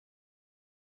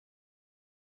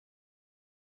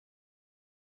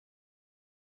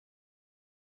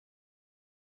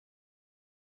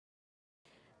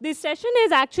This session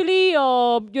is actually,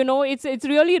 it's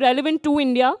really relevant to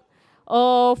India.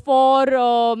 As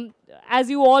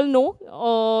you all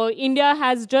know, India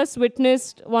has just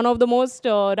witnessed one of the most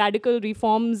radical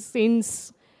reforms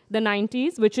since the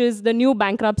 90s, which is the new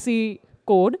bankruptcy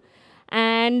code.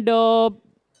 And of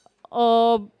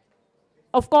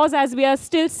course, as we are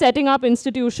still setting up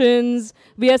institutions,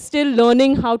 we are still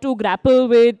learning how to grapple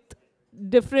with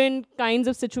different kinds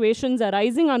of situations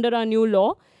arising under our new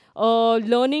law,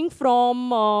 learning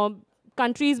from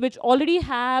countries which already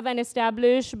have an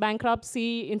established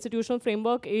bankruptcy institutional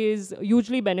framework is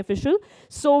hugely beneficial.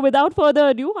 So without further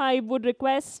ado, I would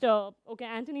request, okay,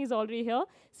 Anthony is already here.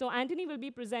 So Anthony will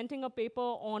be presenting a paper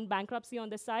on bankruptcy on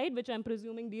the side, which I'm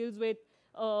presuming deals with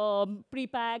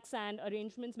pre-packs and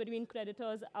arrangements between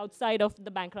creditors outside of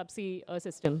the bankruptcy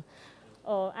system.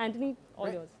 Anthony, all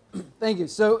yours. Thank you.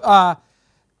 So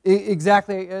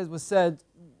exactly as was said,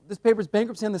 this paper is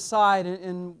Bankruptcy on the Side,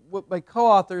 and what my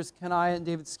co-authors, Ken I and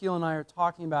David Skeel and I, are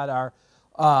talking about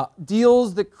are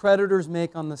deals that creditors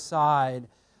make on the side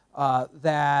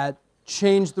that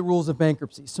change the rules of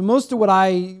bankruptcy. So most of what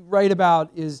I write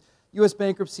about is U.S.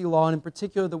 bankruptcy law, and in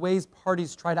particular the ways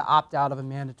parties try to opt out of a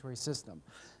mandatory system.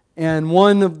 And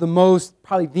one of the most,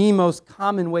 probably the most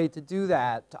common way to do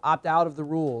that, to opt out of the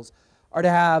rules, are to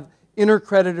have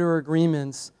intercreditor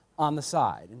agreements on the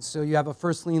side. And so you have a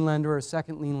first lien lender or a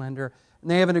second lien lender,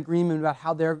 and they have an agreement about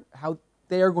how they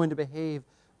are going to behave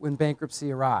when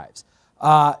bankruptcy arrives.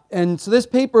 And so this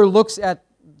paper looks at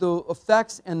the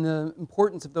effects and the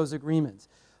importance of those agreements.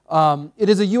 It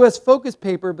is a U.S.-focused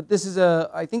paper, but this is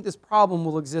I think this problem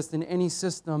will exist in any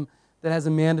system that has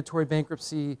a mandatory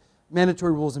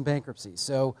rules in bankruptcy.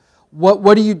 So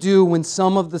what do you do when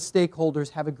some of the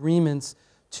stakeholders have agreements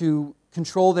to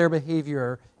control their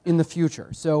behavior in the future?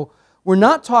 So we're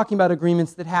not talking about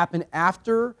agreements that happen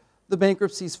after the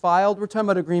bankruptcy is filed. We're talking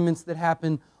about agreements that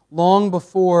happen long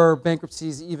before bankruptcy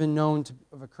is even known to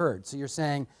have occurred. So you're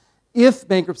saying, if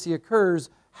bankruptcy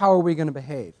occurs, how are we going to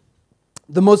behave?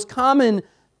 The most common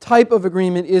type of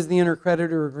agreement is the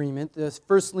intercreditor agreement. The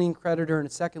first lien creditor and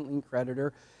a second lien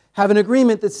creditor have an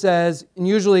agreement that says, and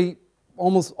usually,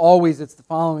 almost always it's the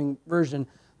following version,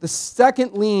 the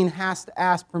second lien has to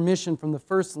ask permission from the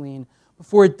first lien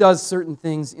before it does certain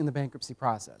things in the bankruptcy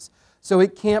process. So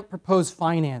it can't propose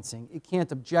financing, it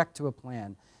can't object to a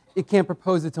plan, it can't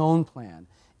propose its own plan,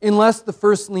 unless the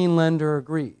first lien lender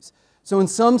agrees. So in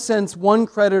some sense, one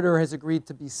creditor has agreed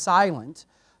to be silent,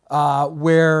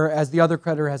 whereas the other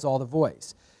creditor has all the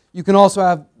voice. You can also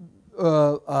have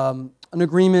an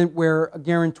agreement where a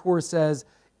guarantor says,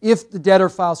 if the debtor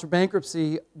files for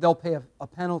bankruptcy, they'll pay a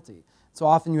penalty. So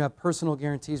often you have personal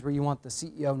guarantees where you want the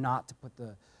CEO not to put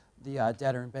the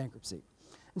debtor in bankruptcy.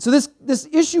 And so this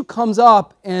issue comes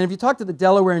up, and if you talk to the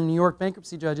Delaware and New York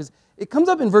bankruptcy judges, it comes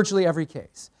up in virtually every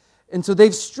case. And so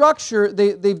they've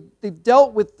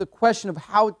dealt with the question of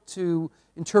how to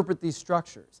interpret these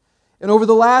structures. And over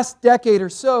the last decade or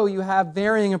so, you have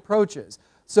varying approaches.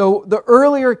 So the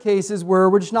earlier cases were,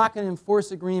 we're just not going to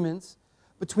enforce agreements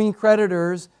between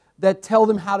creditors that tell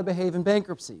them how to behave in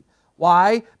bankruptcy.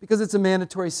 Why? Because it's a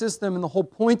mandatory system, and the whole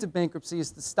point of bankruptcy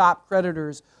is to stop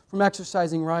creditors from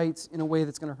exercising rights in a way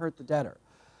that's going to hurt the debtor.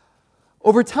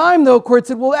 Over time, though, courts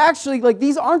said, well, actually,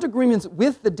 these aren't agreements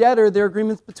with the debtor, they're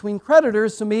agreements between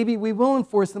creditors, so maybe we will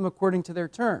enforce them according to their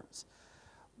terms.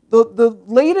 The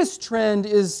latest trend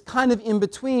is kind of in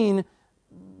between,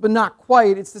 but not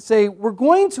quite. It's to say, we're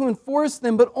going to enforce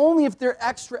them, but only if they're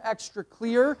extra, extra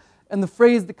clear. And the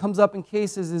phrase that comes up in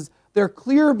cases is, they're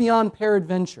clear beyond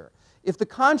peradventure. If the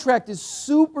contract is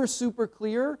super, super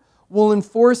clear, we'll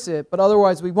enforce it, but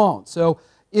otherwise we won't. So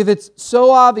if it's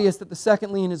so obvious that the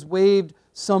second lien has waived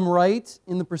some right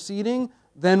in the proceeding,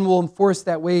 then we'll enforce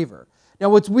that waiver. Now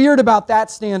what's weird about that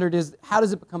standard is, how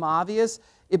does it become obvious?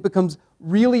 It becomes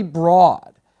really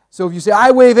broad. So if you say,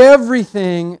 I waive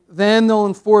everything, then they'll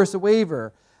enforce a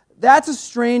waiver. That's a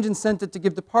strange incentive to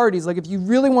give to parties. Like if you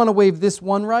really want to waive this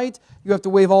one right, you have to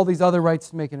waive all these other rights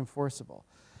to make it enforceable.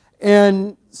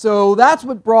 And so that's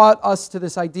what brought us to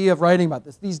this idea of writing about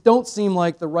this. These don't seem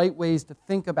like the right ways to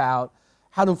think about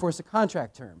how to enforce a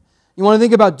contract term. You want to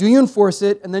think about, do you enforce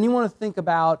it? And then you want to think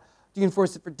about, do you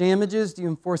enforce it for damages? Do you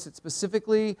enforce it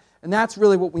specifically? And that's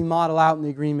really what we model out in the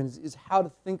agreement, is how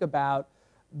to think about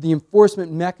the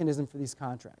enforcement mechanism for these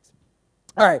contracts.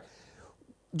 All right,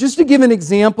 just to give an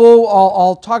example,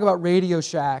 I'll talk about Radio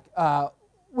Shack.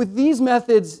 With these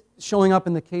methods showing up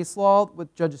in the case law,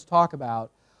 what judges talk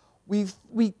about, we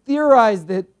theorize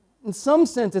that in some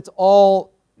sense it's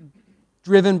all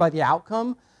driven by the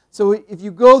outcome. So if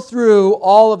you go through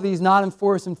all of these not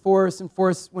enforce, enforce,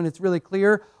 enforce when it's really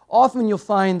clear, often you'll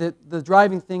find that the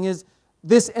driving thing is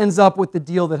this ends up with the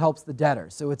deal that helps the debtor.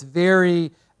 So it's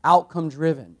very outcome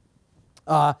driven.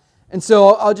 And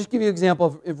so I'll just give you an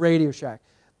example of Radio Shack.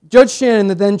 Judge Shannon,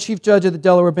 the then chief judge of the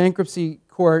Delaware Bankruptcy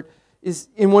Court, is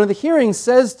in one of the hearings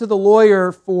says to the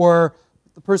lawyer for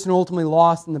the person who ultimately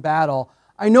lost in the battle,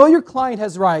 I know your client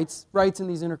has rights in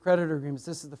these intercreditor agreements.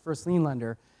 This is the first lien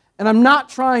lender. And I'm not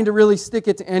trying to really stick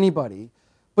it to anybody,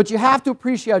 but you have to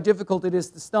appreciate how difficult it is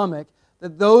to stomach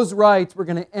that those rights were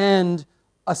going to end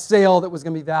a sale that was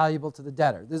going to be valuable to the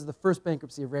debtor. This is the first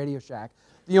bankruptcy of Radio Shack.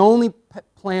 The only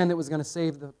plan that was going to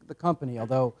save the company,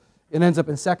 although it ends up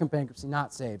in second bankruptcy,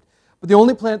 not saved. But the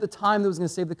only plan at the time that was going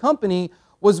to save the company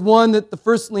was one that the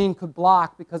first lien could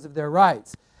block because of their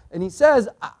rights. And he says,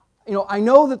 I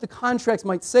know that the contracts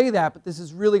might say that, but this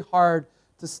is really hard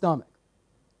to stomach.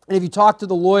 And if you talk to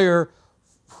the lawyer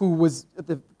who was at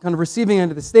the kind of receiving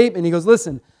end of the statement, he goes,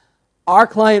 listen, our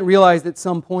client realized at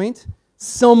some point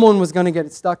someone was going to get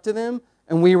it stuck to them,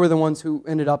 and we were the ones who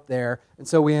ended up there, and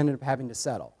so we ended up having to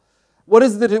settle. What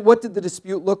did the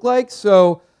dispute look like?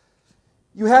 So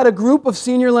you had a group of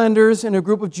senior lenders and a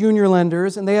group of junior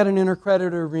lenders, and they had an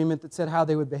intercreditor agreement that said how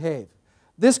they would behave.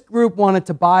 This group wanted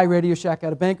to buy Radio Shack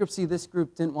out of bankruptcy. This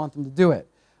group didn't want them to do it.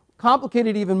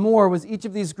 Complicated even more was each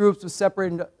of these groups was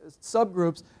separated into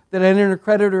subgroups that had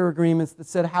intercreditor agreements that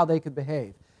said how they could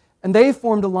behave. And they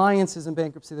formed alliances in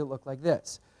bankruptcy that looked like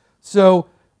this. So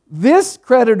this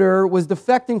creditor was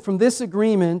defecting from this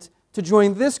agreement to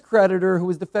join this creditor who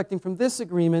was defecting from this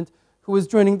agreement, who was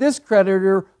joining this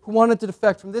creditor who wanted to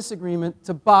defect from this agreement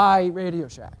to buy Radio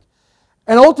Shack.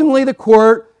 And ultimately the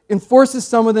court enforces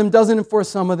some of them, doesn't enforce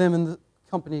some of them, and the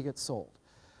company gets sold.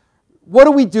 What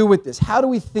do we do with this? How do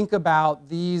we think about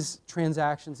these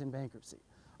transactions in bankruptcy?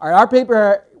 All right, our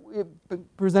paper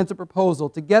presents a proposal.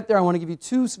 To get there, I want to give you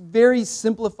two very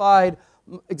simplified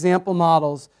example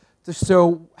models to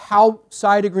show how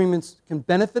side agreements can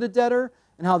benefit a debtor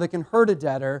and how they can hurt a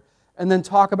debtor, and then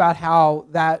talk about how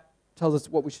that tells us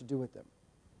what we should do with them.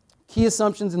 Key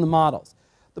assumptions in the models.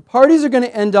 The parties are going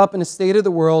to end up in a state of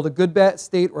the world, a good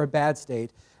state or a bad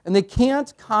state, and they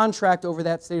can't contract over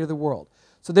that state of the world.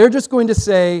 So they're just going to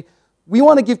say, we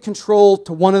want to give control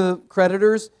to one of the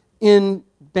creditors in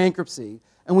bankruptcy,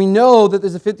 and we know that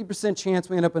there's a 50% chance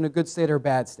we end up in a good state or a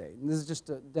bad state. And this is just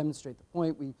to demonstrate the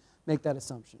point, we make that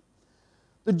assumption.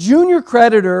 The junior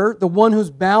creditor, the one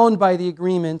who's bound by the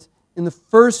agreement in the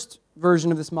first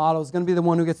version of this model, is going to be the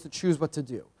one who gets to choose what to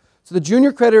do. So the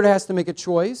junior creditor has to make a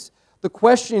choice. The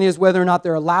question is whether or not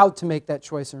they're allowed to make that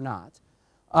choice or not.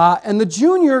 And the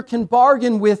junior can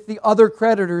bargain with the other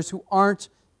creditors who aren't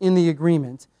in the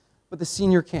agreement, but the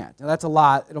senior can't. Now that's a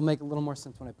lot. It'll make a little more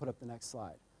sense when I put up the next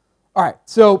slide. All right,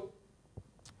 so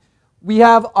we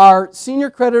have our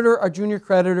senior creditor, our junior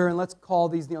creditor, and let's call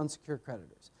these the unsecured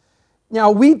creditors. Now,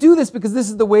 we do this because this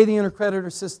is the way the intercreditor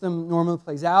system normally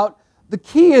plays out. The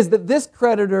key is that this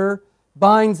creditor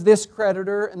binds this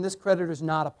creditor, and this creditor is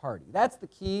not a party. That's the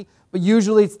key, but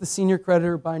usually it's the senior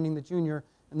creditor binding the junior,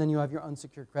 and then you have your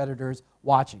unsecured creditors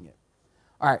watching it.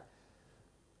 All right.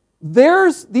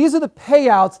 These are the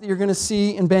payouts that you're going to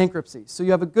see in bankruptcy. So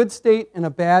you have a good state and a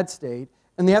bad state,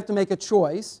 and they have to make a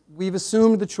choice. We've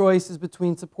assumed the choice is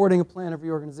between supporting a plan of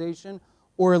reorganization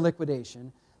or a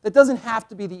liquidation. That doesn't have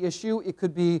to be the issue. It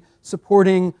could be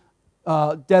supporting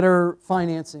debtor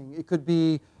financing. It could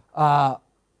be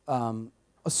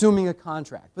assuming a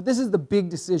contract. But this is the big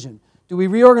decision. Do we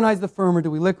reorganize the firm or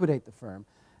do we liquidate the firm?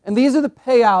 And these are the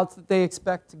payouts that they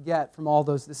expect to get from all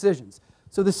those decisions.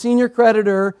 So the senior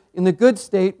creditor in the good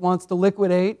state wants to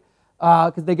liquidate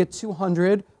because they get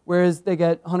 200, whereas they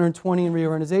get 120 in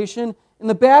reorganization. In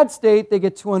the bad state, they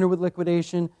get 200 with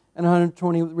liquidation and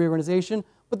 120 with reorganization.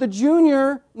 But the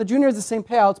junior has the same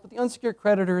payouts, but the unsecured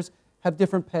creditors have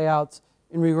different payouts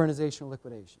in reorganization or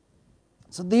liquidation.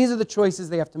 So these are the choices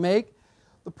they have to make.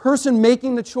 The person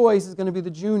making the choice is going to be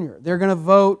the junior. They're going to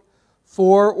vote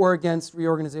for or against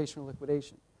reorganization or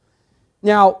liquidation.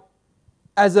 Now,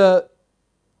 as an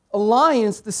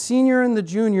alliance, the senior and the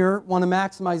junior want to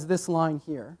maximize this line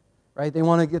here, right? They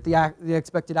want to get the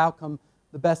expected outcome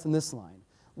the best in this line.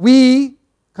 We,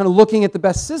 kind of looking at the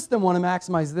best system, want to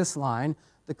maximize this line,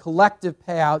 the collective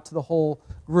payout to the whole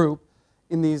group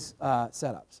in these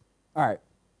setups. All right.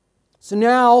 So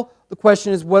now the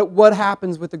question is, what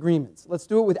happens with agreements? Let's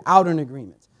do it without an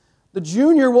agreement. The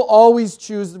junior will always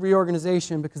choose the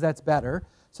reorganization because that's better.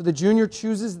 So the junior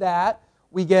chooses that.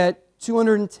 We get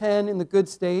 210 in the good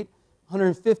state,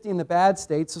 150 in the bad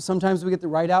state. So sometimes we get the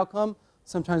right outcome,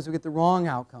 sometimes we get the wrong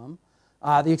outcome.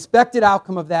 The expected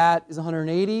outcome of that is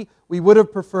 180. We would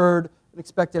have preferred an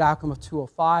expected outcome of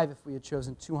 205 if we had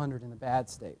chosen 200 in the bad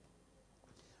state.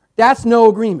 That's no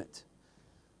agreement.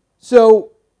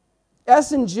 So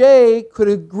S and J could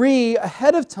agree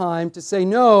ahead of time to say,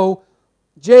 no,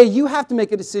 J, you have to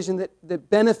make a decision that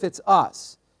benefits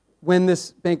us when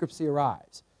this bankruptcy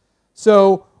arrives.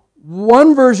 So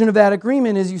one version of that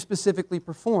agreement is you specifically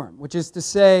perform, which is to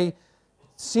say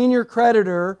senior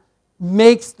creditor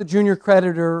makes the junior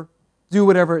creditor do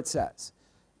whatever it says.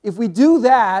 If we do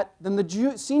that, then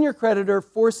the senior creditor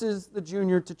forces the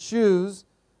junior to choose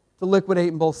to liquidate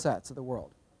in both sets of the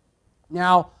world.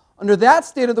 Now, under that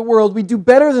state of the world, we do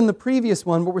better than the previous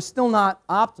one, but we're still not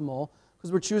optimal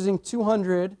because we're choosing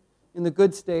 200 in the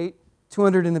good state,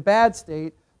 200 in the bad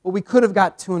state, but we could have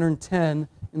got 210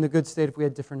 in the good state if we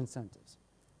had different incentives.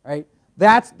 Right?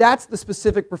 That's the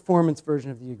specific performance version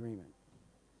of the agreement.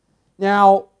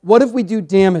 Now, what if we do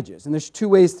damages? And there's two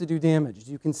ways to do damages.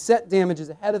 You can set damages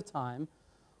ahead of time,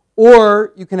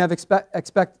 or you can have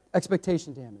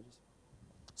expectation damages.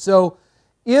 So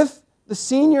if the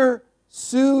senior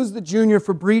sues the junior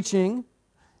for breaching,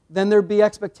 then there'd be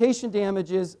expectation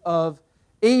damages of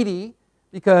 80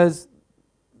 because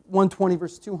 120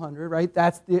 versus 200, right?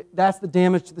 That's the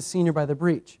damage to the senior by the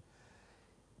breach.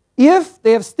 If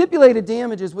they have stipulated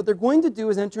damages, what they're going to do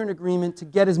is enter an agreement to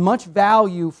get as much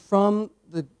value from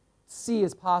the C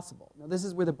as possible. Now, this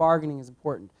is where the bargaining is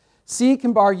important. C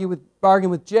can bargain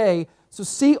with J, so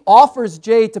C offers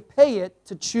J to pay it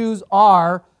to choose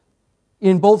R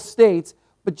in both states,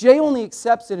 but J only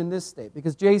accepts it in this state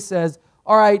because J says,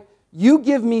 all right, you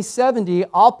give me 70,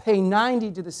 I'll pay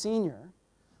 90 to the senior.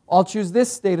 I'll choose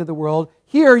this state of the world.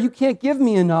 Here, you can't give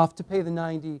me enough to pay the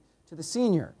 90 to the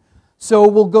senior. So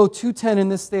we'll go 210 in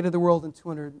this state of the world and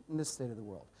 200 in this state of the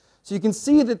world. So you can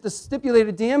see that the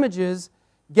stipulated damages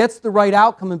gets the right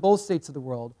outcome in both states of the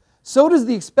world. So does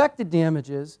the expected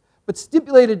damages, but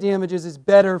stipulated damages is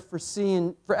better for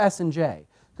for S and J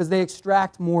because they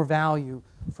extract more value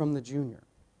from the junior.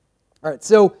 All right,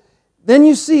 so then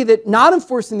you see that not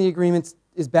enforcing the agreements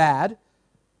is bad.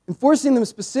 Enforcing them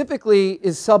specifically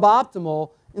is suboptimal.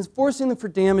 Enforcing them for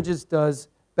damages does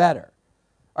better.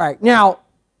 All right, now,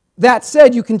 that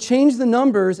said, you can change the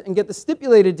numbers and get the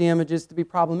stipulated damages to be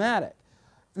problematic.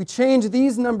 If we change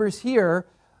these numbers here,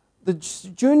 the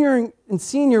junior and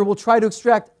senior will try to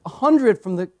extract 100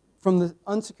 from the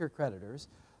unsecured creditors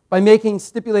by making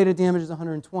stipulated damages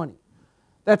 120.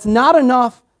 That's not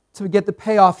enough to get the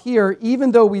payoff here,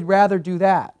 even though we'd rather do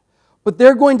that. But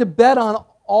they're going to bet on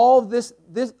all this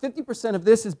 50% of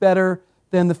this is better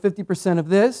than the 50% of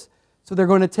this. So they're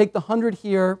going to take the 100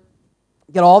 here,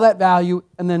 get all that value,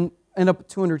 and then end up with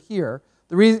 200 here.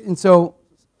 And so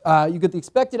you get the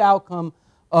expected outcome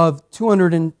of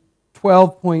stipulated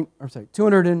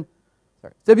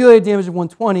damage of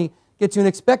 120, get you an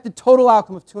expected total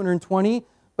outcome of 220,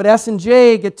 but S and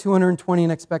J get 220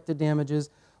 in expected damages,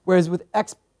 whereas with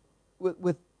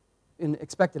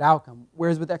expected outcome,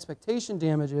 whereas with expectation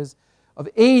damages of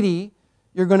 80,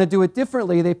 you're going to do it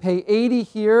differently. They pay 80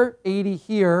 here, 80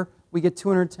 here, we get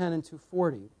 210 and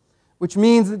 240. Which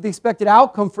means that the expected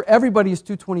outcome for everybody is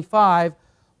 225,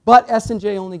 but S and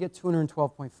J only get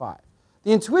 212.5.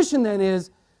 The intuition then is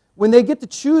when they get to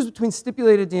choose between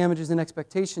stipulated damages and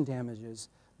expectation damages,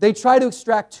 they try to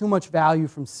extract too much value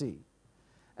from C,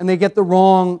 and they get the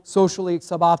wrong socially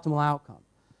suboptimal outcome,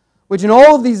 which in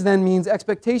all of these then means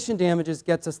expectation damages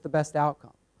gets us the best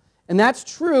outcome. And that's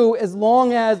true as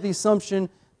long as the assumption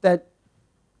that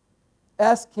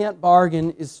S can't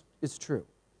bargain is true.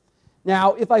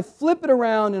 Now, if I flip it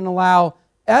around and allow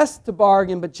S to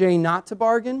bargain but J not to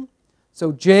bargain,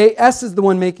 so S is the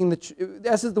one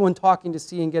S is the one talking to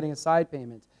C and getting a side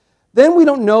payment, then we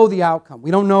don't know the outcome. We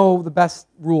don't know the best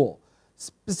rule.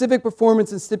 Specific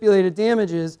performance and stipulated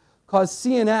damages cause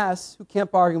C and S, who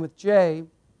can't bargain with J,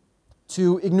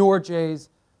 to ignore J's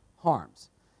harms.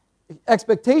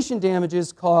 Expectation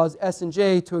damages cause S and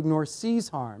J to ignore C's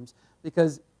harms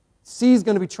because C is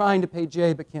going to be trying to pay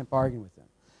J but can't bargain with him.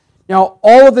 Now,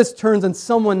 all of this turns on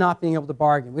someone not being able to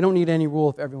bargain. We don't need any rule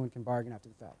if everyone can bargain after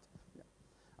the fact. Yeah.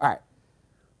 All right.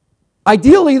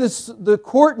 Ideally, the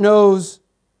court knows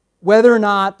whether or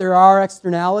not there are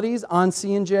externalities on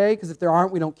C and J, because if there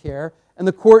aren't, we don't care. And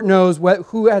the court knows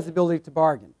who has the ability to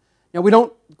bargain. Now,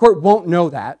 the court won't know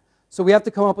that, so we have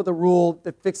to come up with a rule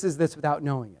that fixes this without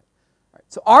knowing it. All right.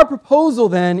 So our proposal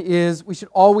then is we should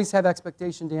always have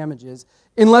expectation damages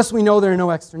unless we know there are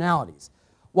no externalities.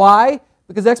 Why?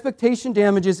 Because expectation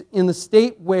damages in the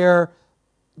state where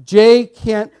J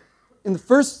can't, in the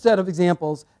first set of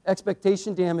examples,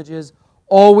 expectation damages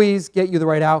always get you the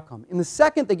right outcome. In the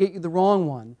second, they get you the wrong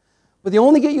one. But they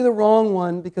only get you the wrong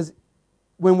one because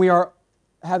when we are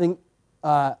having,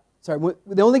 they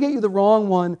only get you the wrong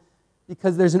one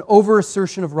because there's an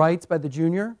over-assertion of rights by the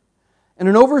junior. And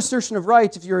an over-assertion of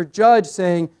rights, if you're a judge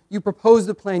saying you proposed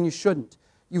a plan you shouldn't,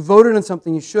 you voted on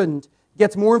something you shouldn't,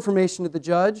 gets more information to the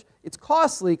judge. It's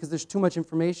costly because there's too much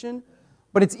information,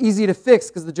 but it's easy to fix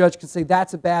because the judge can say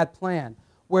that's a bad plan.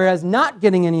 Whereas not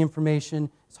getting any information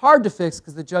is hard to fix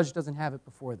because the judge doesn't have it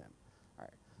before them. All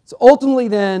right. So ultimately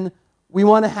then, we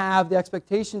want to have the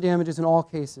expectation damages in all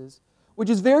cases, which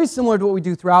is very similar to what we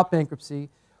do throughout bankruptcy.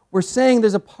 We're saying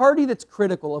there's a party that's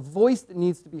critical, a voice that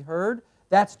needs to be heard.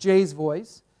 That's Jay's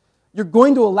voice. You're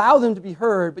going to allow them to be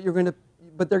heard, but they're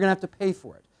going to have to pay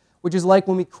for it, which is like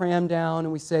when we cram down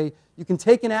and we say, you can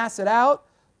take an asset out,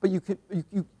 but you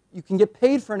can get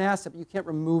paid for an asset, but you can't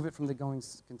remove it from the going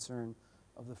concern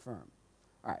of the firm.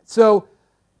 All right, so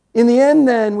in the end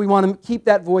then, we want to keep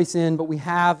that voice in, but we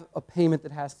have a payment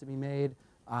that has to be made.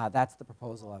 That's the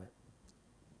proposal of it.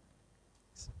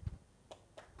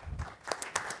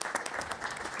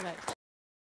 Right.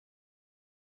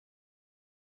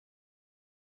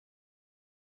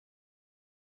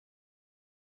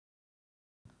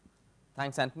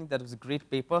 Thanks, Anthony. That was a great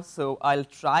paper. So I'll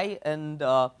try and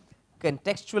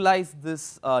contextualize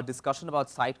this discussion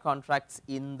about side contracts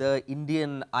in the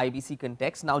Indian IBC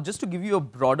context. Now, just to give you a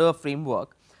broader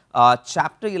framework,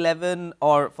 Chapter 11,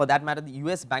 or for that matter, the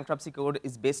US Bankruptcy Code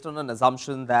is based on an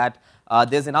assumption that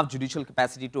there's enough judicial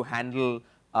capacity to handle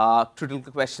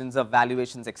critical questions of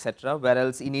valuations, etc.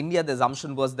 Whereas in India, the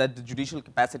assumption was that the judicial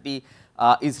capacity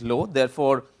is low.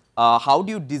 Therefore, how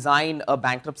do you design a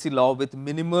bankruptcy law with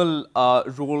minimal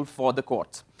role for the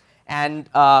courts? And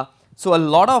so a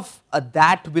lot of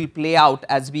that will play out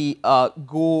as we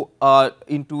go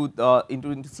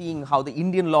into seeing how the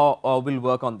Indian law will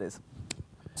work on this.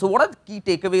 So what are the key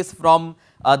takeaways from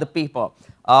the paper?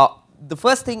 The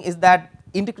first thing is that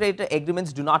integrator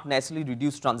agreements do not necessarily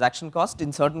reduce transaction cost.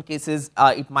 In certain cases,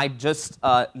 it might just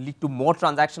lead to more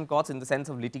transaction costs in the sense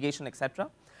of litigation, etc.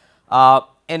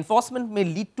 Enforcement may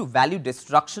lead to value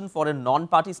destruction for a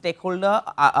non-party stakeholder.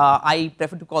 I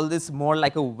prefer to call this more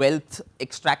like a wealth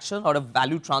extraction or a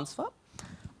value transfer.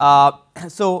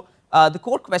 The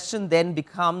court question then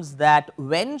becomes that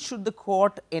when should the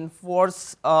court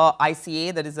enforce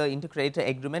ICA, that is an integrator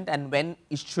agreement, and when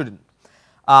it shouldn't.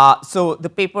 So the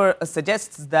paper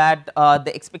suggests that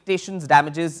the expectations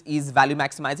damages is value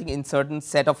maximizing in certain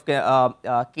set of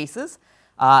cases,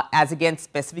 as against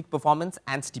specific performance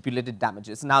and stipulated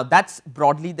damages. Now, that's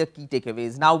broadly the key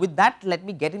takeaways. Now, with that, let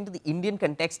me get into the Indian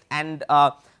context and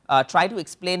try to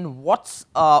explain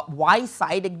why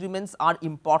side agreements are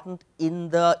important in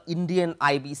the Indian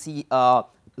IBC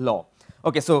law.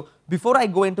 Okay, so before I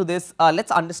go into this,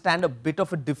 let's understand a bit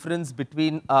of a difference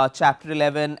between Chapter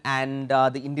 11 and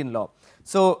the Indian law.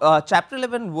 So Chapter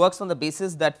 11 works on the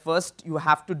basis that first you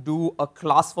have to do a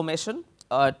class formation,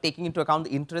 taking into account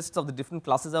the interests of the different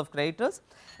classes of creditors,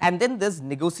 and then there's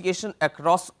negotiation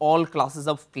across all classes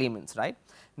of claimants, right?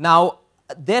 Now,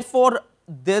 therefore,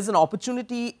 there's an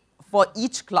opportunity for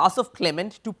each class of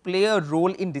claimant to play a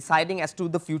role in deciding as to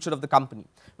the future of the company,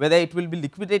 whether it will be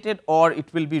liquidated or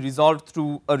it will be resolved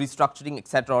through a restructuring,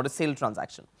 etc., or a sale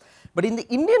transaction. But in the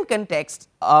Indian context,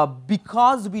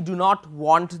 because we do not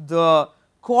want the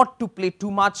court to play too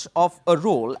much of a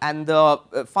role and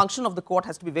the function of the court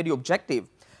has to be very objective,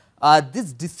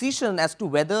 this decision as to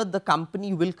whether the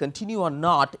company will continue or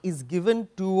not is given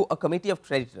to a committee of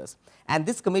creditors, and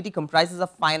this committee comprises of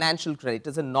financial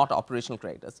creditors and not operational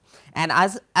creditors. And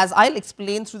as I'll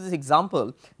explain through this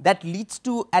example, that leads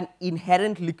to an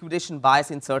inherent liquidation bias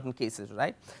in certain cases,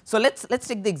 right? So let's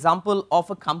take the example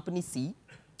of a company C,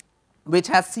 which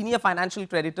has senior financial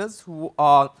creditors who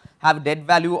have a debt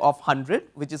value of 100,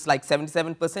 which is like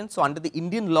 77%. So under the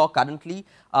Indian law currently,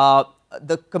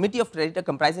 the committee of creditor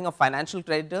comprising of financial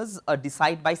creditors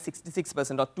decide by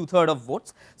 66% or 2/3 of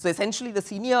votes. So essentially the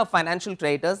senior financial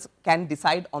creditors can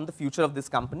decide on the future of this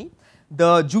company.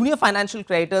 The junior financial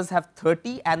creditors have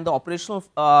 30 and the operational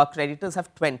creditors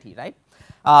have 20, right?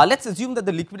 Let's assume that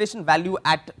the liquidation value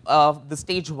at the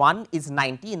stage 1 is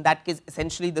 90. In that case,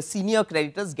 essentially the senior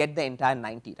creditors get the entire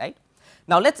 90, right?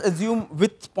 Now, let's assume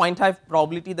with 0.5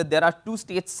 probability that there are two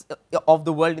states of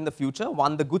the world in the future,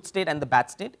 one the good state and the bad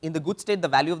state. In the good state, the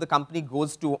value of the company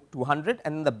goes to 200,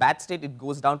 and in the bad state, it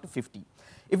goes down to 50.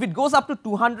 If it goes up to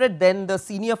 200, then the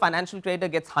senior financial creditor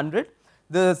gets 100.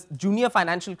 The junior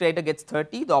financial creditor gets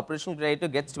 30, the operational creditor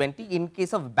gets 20. In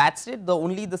case of bad state,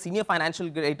 only the senior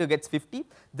financial creditor gets 50,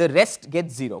 the rest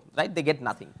gets 0, right? They get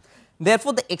nothing.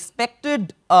 Therefore, the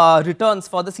expected returns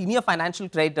for the senior financial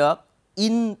creditor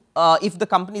if the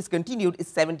company is continued is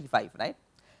 75, right?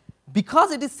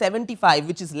 Because it is 75,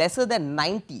 which is lesser than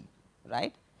 90,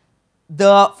 right?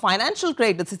 the financial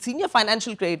creditor, the senior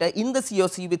financial creditor in the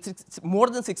COC with more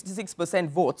than 66%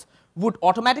 votes would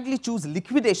automatically choose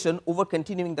liquidation over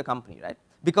continuing the company, right?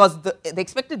 Because the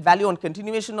expected value on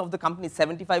continuation of the company is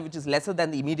 75, which is lesser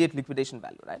than the immediate liquidation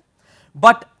value, right?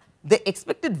 But the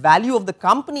expected value of the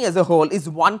company as a whole is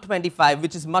 125,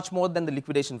 which is much more than the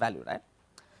liquidation value, right?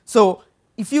 So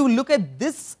if you look at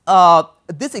this,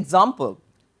 this example,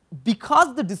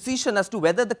 because the decision as to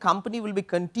whether the company will be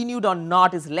continued or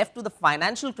not is left to the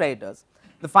financial creditors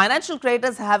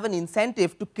have an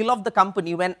incentive to kill off the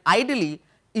company when ideally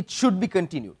it should be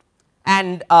continued.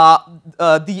 And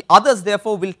the others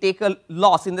therefore will take a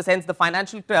loss, in the sense the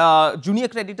financial junior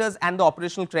creditors and the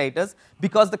operational creditors,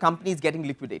 because the company is getting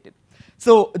liquidated.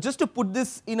 So just to put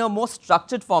this in a more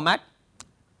structured format,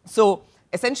 so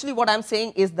essentially what I am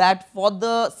saying is that for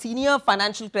the senior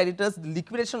financial creditors, the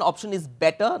liquidation option is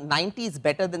better, 90 is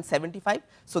better than 75,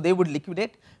 so they would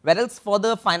liquidate. Whereas for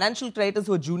the financial creditors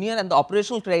who are junior and the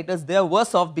operational creditors, they are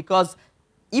worse off, because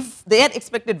if their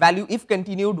expected value, if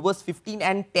continued, was 15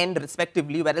 and 10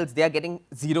 respectively, whereas they are getting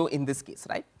 0 in this case,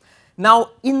 right? Now,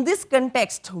 in this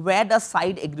context, where does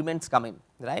side agreements come in,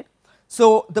 right?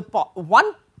 So the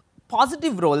one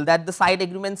positive role that the side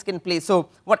agreements can play, so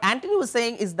what Anthony was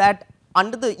saying is that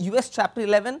under the US Chapter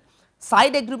 11,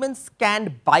 side agreements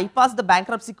can bypass the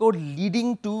bankruptcy code,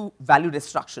 leading to value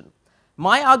destruction.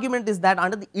 My argument is that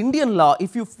under the Indian law,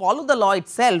 if you follow the law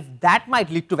itself, that might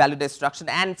lead to value destruction,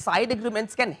 and side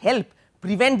agreements can help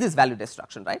prevent this value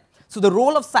destruction, right? So the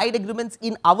role of side agreements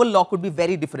in our law could be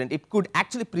very different. It could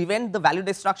actually prevent the value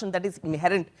destruction that is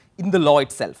inherent in the law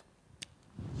itself.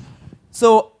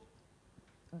 So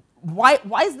why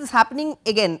is this happening?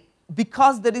 Again,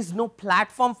 because there is no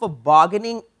platform for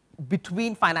bargaining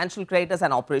between financial creditors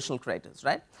and operational creditors,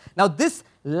 right? Now, this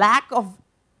lack of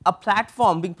a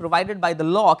platform being provided by the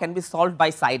law can be solved by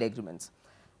side agreements.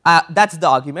 That's the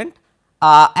argument.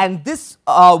 And this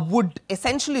would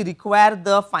essentially require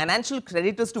the financial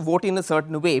creditors to vote in a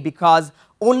certain way, because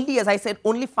only, as I said,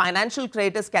 only financial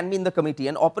creditors can be in the committee.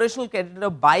 An operational creditor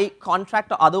by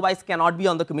contract or otherwise cannot be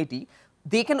on the committee.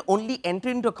 They can only enter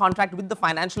into a contract with the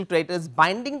financial creditors,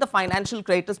 binding the financial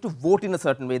creditors to vote in a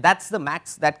certain way. That's the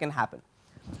max that can happen.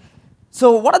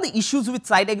 So what are the issues with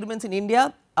side agreements in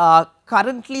India?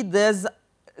 Currently, there's,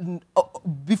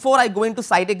 before I go into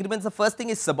side agreements, the first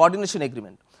thing is subordination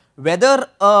agreement. Whether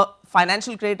a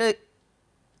financial creditor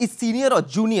is senior or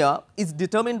junior is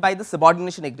determined by the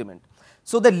subordination agreement.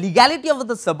 So the legality of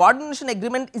the subordination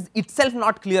agreement is itself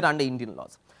not clear under Indian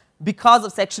laws, because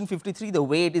of section 53, the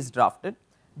way it is drafted.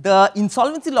 The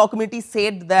Insolvency Law Committee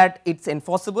said that it's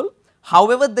enforceable.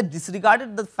 However, they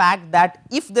disregarded the fact that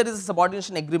if there is a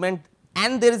subordination agreement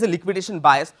and there is a liquidation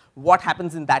bias, what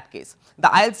happens in that case? The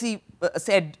ILC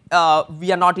said,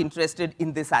 we are not interested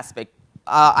in this aspect.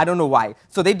 I don't know why.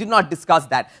 So they did not discuss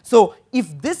that. So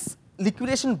if this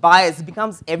liquidation bias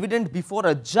becomes evident before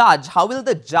a judge, how will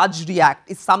the judge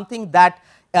react is something that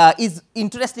is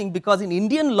interesting, because in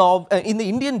Indian law, in the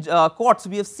Indian courts,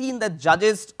 we have seen that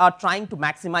judges are trying to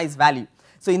maximize value.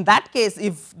 So in that case,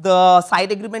 if the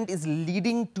side agreement is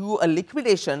leading to a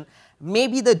liquidation,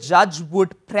 maybe the judge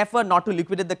would prefer not to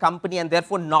liquidate the company and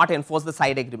therefore not enforce the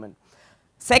side agreement.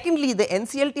 Secondly, the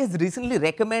NCLT has recently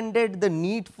recommended the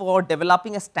need for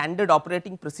developing a standard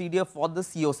operating procedure for the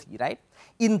COC, right?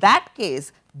 In that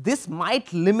case, this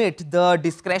might limit the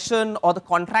discretion or the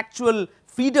contractual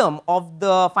freedom of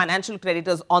the financial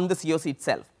creditors on the COC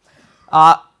itself.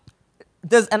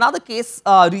 There's another case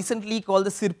recently called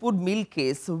the Sirpur Mill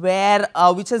case, where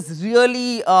which has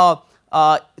really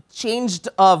changed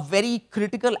a very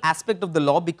critical aspect of the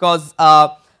law, because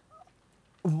the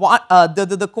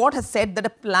court has said that a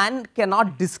plan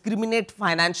cannot discriminate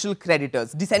financial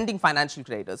creditors, dissenting financial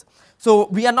creditors. So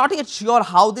we are not yet sure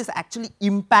how this actually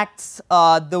impacts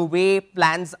the way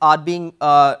plans are being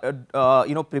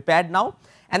prepared now.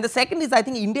 And the second is, I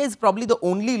think India is probably the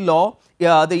only law,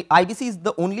 the IBC is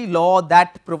the only law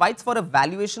that provides for a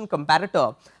valuation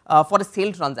comparator for a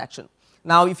sale transaction.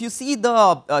 Now, if you see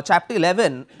the Chapter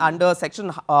 11 under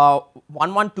section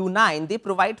 1129, they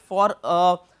provide for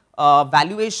a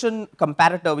valuation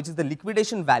comparator, which is the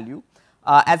liquidation value,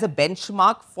 as a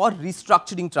benchmark for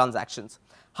restructuring transactions.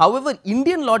 However,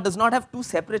 Indian law does not have two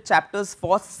separate chapters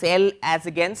for sale as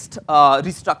against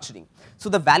restructuring. So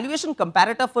the valuation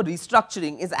comparator for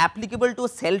restructuring is applicable to a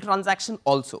sale transaction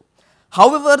also.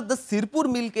 However, the Sirpur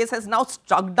Mill case has now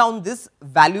struck down this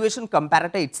valuation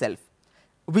comparator itself,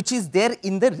 which is there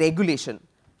in the regulation.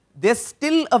 There's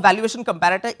still a valuation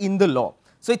comparator in the law.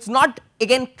 So it's not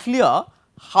again clear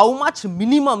how much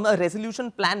minimum a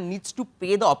resolution plan needs to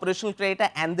pay the operational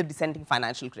creditor and the dissenting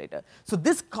financial creditor. So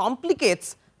this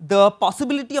complicates the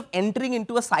possibility of entering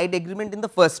into a side agreement in the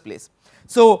first place.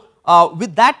 So,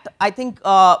 with that, I think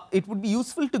it would be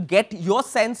useful to get your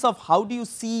sense of how do you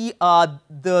see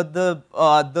the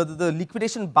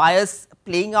liquidation bias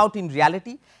playing out in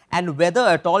reality, and whether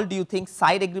at all do you think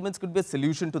side agreements could be a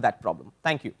solution to that problem.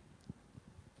 Thank you.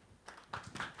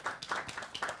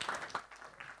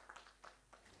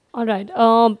 All right.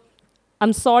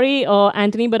 I'm sorry,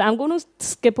 Anthony, but I'm going to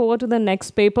skip over to the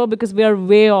next paper because we are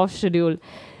way off schedule.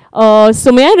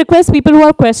 So may I request people who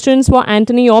have questions for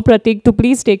Anthony or Pratik to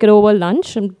please take it over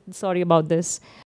lunch? I'm sorry about this.